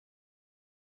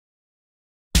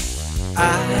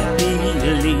I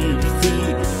believe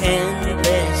the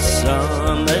endless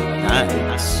summer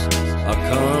nights are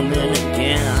coming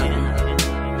again.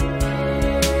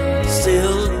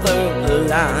 Silver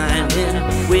lining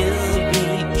will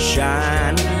be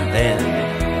shining then,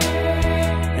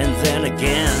 and then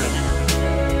again,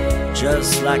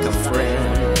 just like a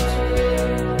friend.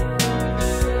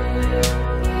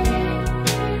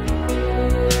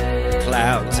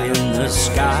 Clouds in the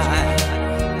sky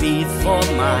before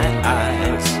my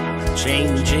eyes,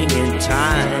 changing in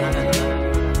time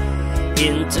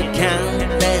into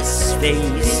countless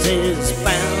faces,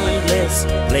 boundless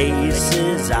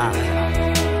places I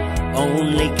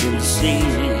only can see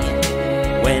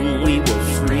when we were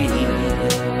free.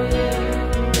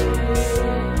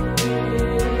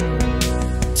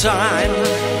 Time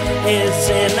is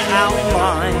in our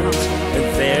minds, and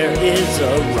there is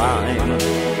a rhyme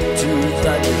to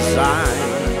the design.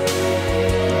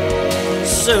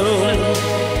 Soon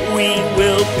we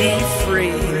will be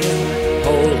free,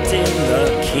 holding the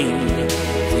key.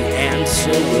 The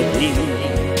answer will be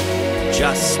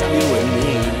just you and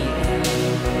me.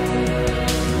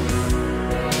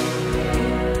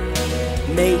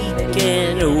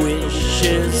 Making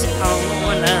wishes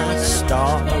on a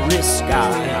starry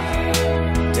sky,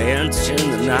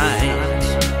 dancing the night,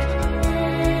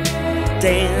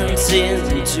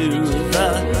 dancing to the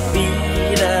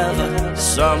beat of a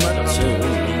summer tune,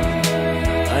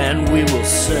 and we will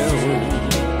soon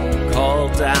call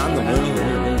down the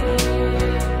moon.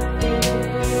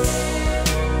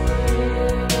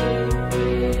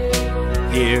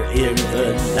 Here in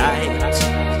the night,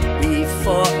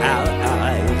 before our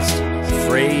eyes,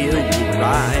 frail we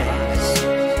rise.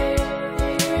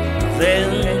 Then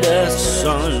the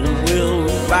sun will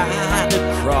ride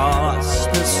across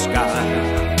the sky,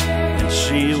 and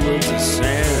she will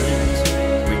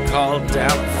descend. We call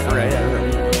down a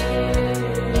friend.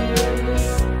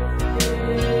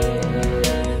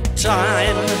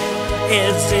 Time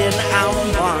is in our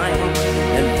mind,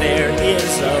 and there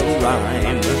is a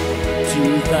rhyme to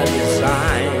the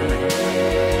design.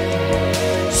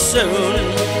 Soon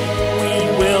we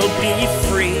will be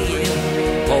free,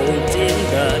 holding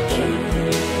the key.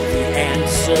 The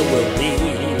answer will be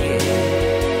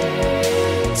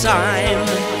time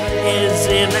is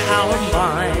in our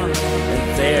mind, and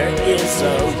there is a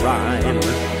rhyme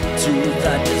to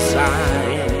the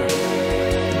design.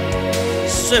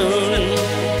 Soon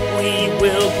we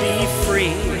will be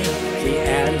free. The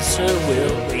answer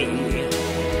will be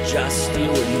just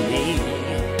you and me.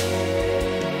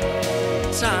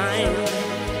 Time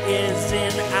is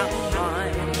in our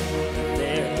mind,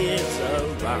 there is a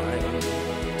rhyme